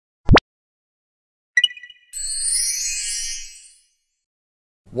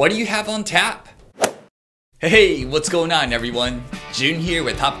What do you have on tap? Hey, what's going on everyone? Jun here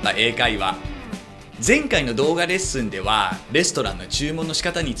with たった英会話。前回の動画レッスンではレストランの注文の仕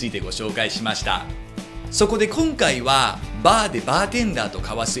方についてご紹介しました。そこで今回はバーでバーテンダーと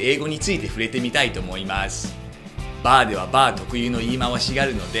交わす英語について触れてみたいと思います。バーではバー特有の言い回しがあ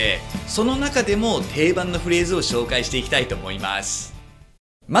るので、その中でも定番のフレーズを紹介していきたいと思います。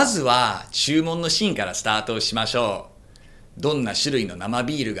まずは注文のシーンからスタートをしましょう。どんな種類の生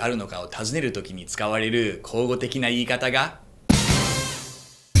ビールがあるのかを尋ねるときに使われる口語的な言い方が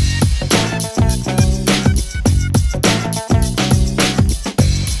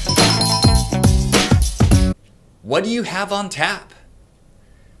What do you have on tap?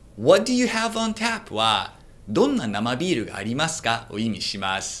 What do you have on tap? はどんな生ビールがありますかを意味し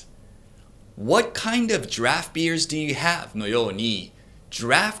ます。What kind of draft beers do you have? のように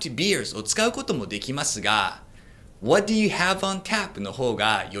draft beers を使うこともできますがWhat do you have on tap? の方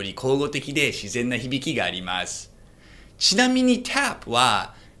がより口語的で自然な響きがあります。ちなみに tap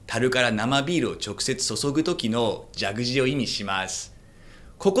は樽から生ビールを直接注ぐ時の蛇口を意味します。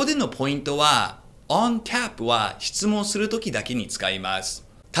ここでのポイントは on tap は質問する時だけに使います。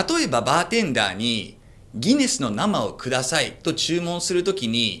例えばバーテンダーにギネスの生をくださいと注文するとき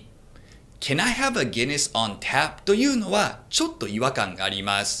に Can I have a Guinness on tap? というのはちょっと違和感があり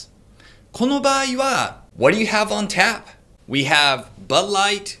ます。この場合はWhat do you have on tap? We have Bud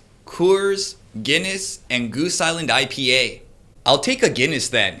Light, Coors, Guinness, and Goose Island IPA. I'll take a Guinness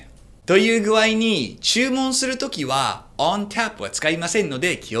then. という具合に注文するときは on tap は使いませんの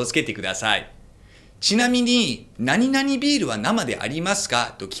で気をつけてください。ちなみに何々ビールは生であります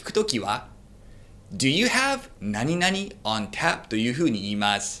かと聞くときは Do you have 何々 on tap というふうに言い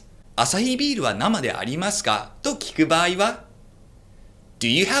ます。アサヒビールは生でありますかと聞く場合はDo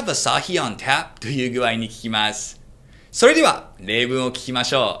you have Asahi on tap? という具合に聞きます。それでは例文を聞きま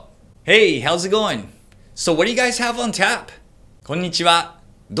しょう。Hey, how's it going? So what do you guys have on tap? こんにちは。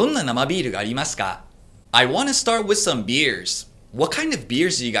どんな生ビールがありますか？ I want to start with some beers. What kind of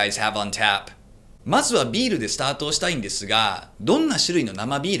beers do you guys have on tap? まずはビールでスタートをしたいんですが、どんな種類の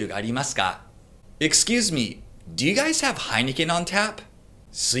生ビールがありますか？ Excuse me, do you guys have Heineken on tap?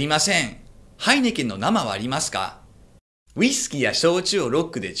 すいません。ハイネケンの生はありますか？ウイスキーや焼酎をロ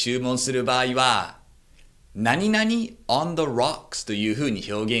ックで注文する場合は、何々 on the rocks というふうに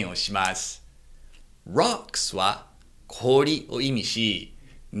表現をします。rocks は氷を意味し、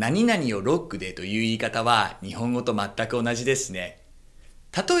何々をロックでという言い方は日本語と全く同じですね。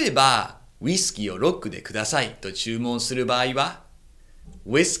例えば、ウイスキーをロックでくださいと注文する場合は、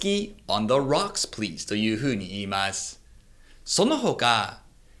Whiskey on the rocks please というふうに言います。その他、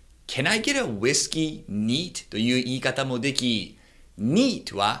Can I get a whiskey neat? という言い方もでき、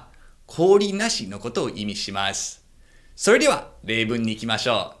neat は氷なしのことを意味します。それでは例文に行きまし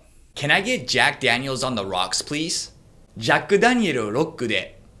ょう。Can I get Jack Daniels on the rocks, please? ジャック・ダニエルをロック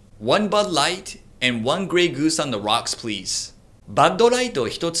で One Bud Light and one Grey Goose on the rocks, please. バッドライトを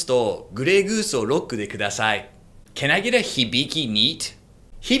一つとグレーグースをロックでください。Can I get a Hibiki neat?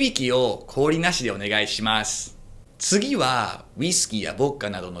 響きを氷なしでお願いします。次はウイスキーやボッ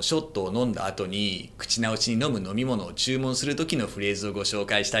カなどのショットを飲んだ後に口直しに飲む飲み物を注文する時のフレーズをご紹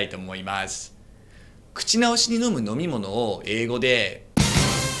介したいと思います。口直しに飲む飲み物を英語で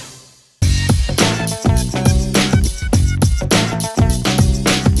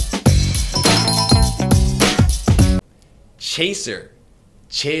チェイサー、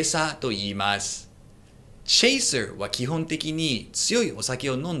チェイサーと言います。チェイサーは基本的に強いお酒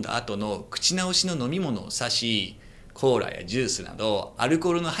を飲んだ後の口直しの飲み物を指し、コーラやジュースなどアル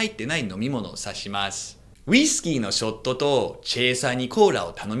コールの入ってない飲み物を指します。ウイスキーのショットとチェイサーにコーラ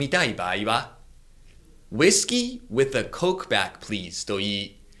を頼みたい場合は Whiskey with a Coke back please と言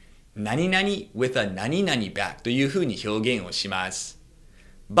い、何々 with a 何々 back というふうに表現をします。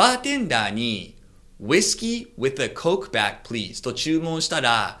バーテンダーに Whiskey with a Coke back please と注文した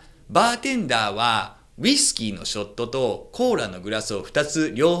ら、バーテンダーはウイスキーのショットとコーラのグラスを2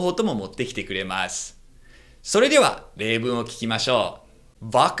つ両方とも持ってきてくれます。それでは例文を聞きましょう。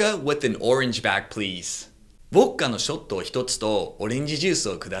Vodka with an orange back please. ウォッカのショットを1つとオレンジジュース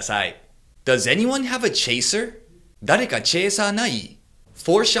をください。Does anyone have a chaser? 誰かチェイサーない？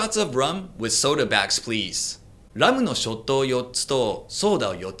 Four shots of rum with soda backs please. ラムのショットを4つとソー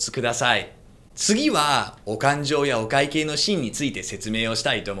ダを4つください。次はお勘定やお会計のシーンについて説明をし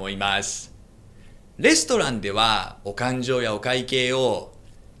たいと思います。レストランではお勘定やお会計を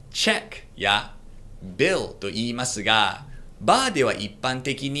チェックやbill と言いますが、バーでは一般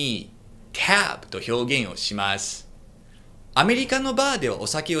的に tab と表現をします。アメリカのバーではお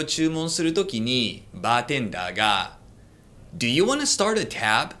酒を注文するときにバーテンダーが Do you want to start a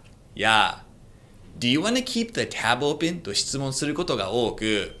tab? や Do you want to keep the tab open? と質問することが多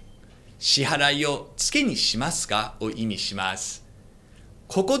く、支払いを付けにしますかを意味します。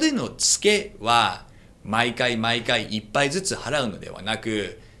ここでの付けは毎回一杯ずつ払うのではな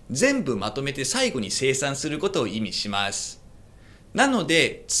く、全部まとめて最後に清算することを意味します。なの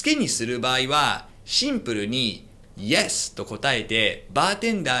で、付けにする場合はシンプルに Yes と答えてバー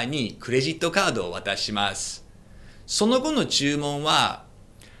テンダーにクレジットカードを渡します。その後の注文は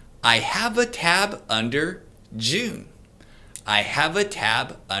I have a tab under June。I have a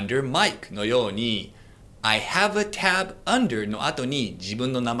tab under Mike のように I have a tab under の後に自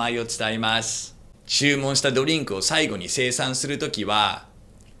分の名前を伝えます。注文したドリンクを最後に清算するときは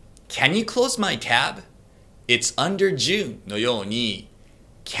Can you close my tab? It's under June のように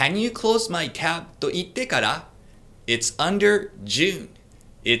Can you close my tab? と言ってから It's under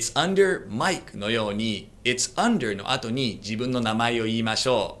June。It's under Mike のように It's under の後に自分の名前を言いまし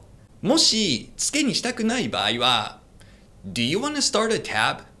ょう。もし付けにしたくない場合はDo you want to start a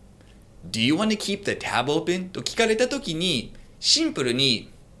tab? Do you want to keep the tab open? と聞かれたときにシンプルに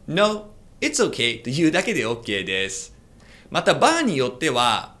No, it's okay というだけで OK です。またバーによって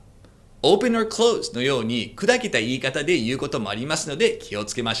は Open or close のように砕けた言い方で言うこともありますので気を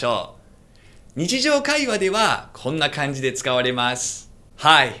つけましょう。日常会話ではこんな感じで使われます。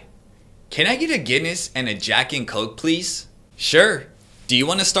Hi, can I get a Guinness and a Jack and Coke please? Sure. Do you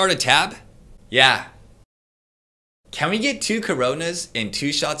want to start a tab? Yeah.Can we get 2 Coronas and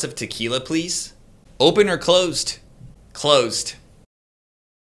 2 shots of tequila, please? Open or closed? Closed.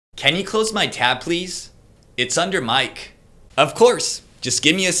 Can you close my tab, please? It's under Mike. Of course. Just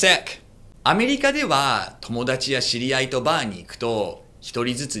give me a sec. アメリカでは友達や知り合いとバーに行くと一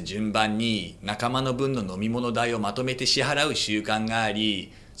人ずつ順番に仲間の分の飲み物代をまとめて支払う習慣があ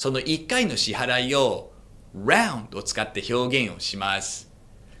り、その1回の支払いを round を使って表現をします。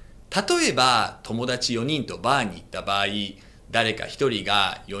例えば友達4人とバーに行った場合、誰か1人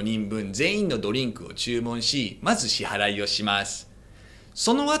が4人分全員のドリンクを注文し、まず支払いをします。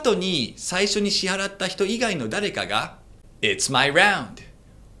その後に最初に支払った人以外の誰かが It's my round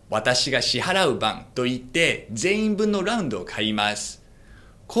私が支払う番と言って全員分のラウンドを買います。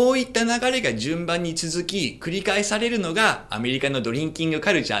こういった流れが順番に続き繰り返されるのがアメリカのドリンキング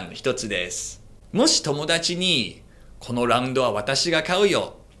カルチャーの一つです。もし友達にこのラウンドは私が買う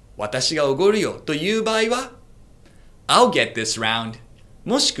よ、私がおごるよという場合は I'll get this round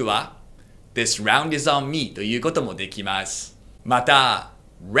もしくは This round is on me ということもできます。また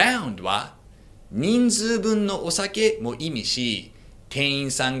round は人数分のお酒も意味し、店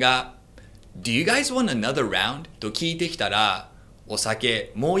員さんが Do you guys want another round? と聞いてきたらお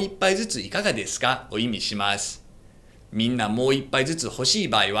酒もう一杯ずついかがですかを意味します。みんなもう一杯ずつ欲しい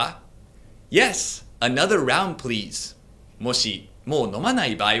場合は Yes, another round please もしもう飲まな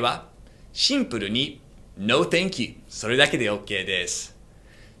い場合はシンプルに No thank you それだけで OK です。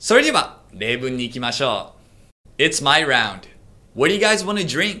それでは例文に行きましょう。 It's my round. What do you guys want to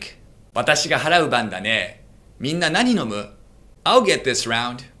drink? 私が払う番だね。みんな何飲む？ I'll get this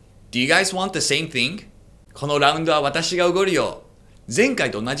round. Do you guys want the same thing? このラウンドは私がおごるよ。前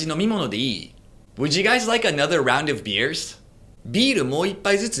回と同じ飲み物でいい？ Would you guys like another round of beers? ビールもう一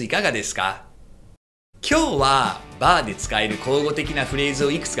杯ずついかがですか？今日はバーで使える口語的なフレーズ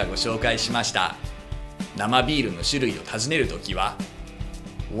をいくつかご紹介しました。生ビールの種類を尋ねるときは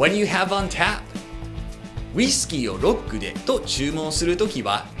What do you have on tap? ウイスキーをロックでと注文するとき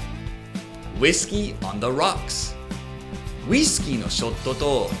は Whiskey on the rocks。ウイスキーのショット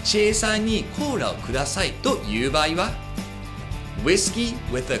とチェイサーにコーラをくださいという場合は Whiskey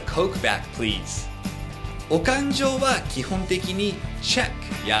with a coke back please。 お勘定は基本的に check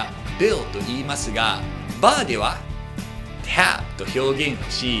や bill と言いますが、バーでは tab と表現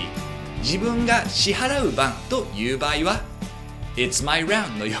をし、自分が支払う番という場合は It's my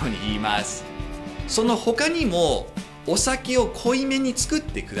round のように言います。その他にもお酒を濃いめに作っ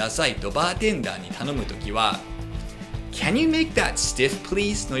てくださいとバーテンダーに頼むときはCan you make that stiff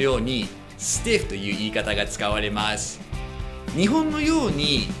please? のように stiff という言い方が使われます。日本のよう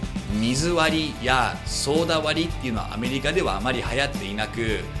に水割りやソーダ割りっていうのはアメリカではあまり流行っていな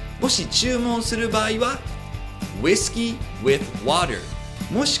く、もし注文する場合は Whiskey with water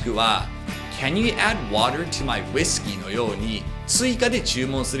もしくは Can you add water to my whiskey? のように追加で注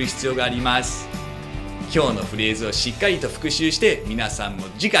文する必要があります。今日のフレーズをしっかりと復習して皆さんも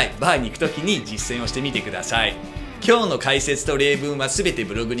次回バーに行くときに実践をしてみてください。今日の解説と例文はすべて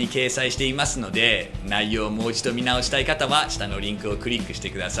ブログに掲載していますので、内容をもう一度見直したい方は下のリンクをクリックして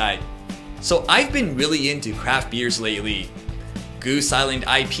ください。So I've been really into craft beers lately. Goose Island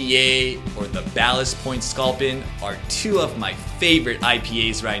IPA or the Ballast Point Sculpin are two of my favorite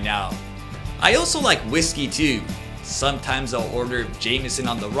IPAs right now. I also like whiskey too. Sometimes I'll order Jameson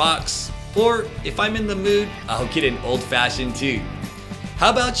on the rocks, or if I'm in the mood, I'll get an old-fashioned too. How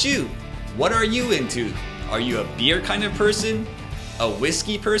about you? What are you into? Are you a beer kind of person? A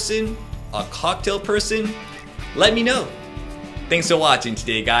whiskey person? A cocktail person? Let me know. Thanks for watching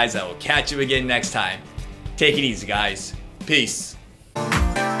today, guys. I will catch you again next time. Take it easy, guys. Peace.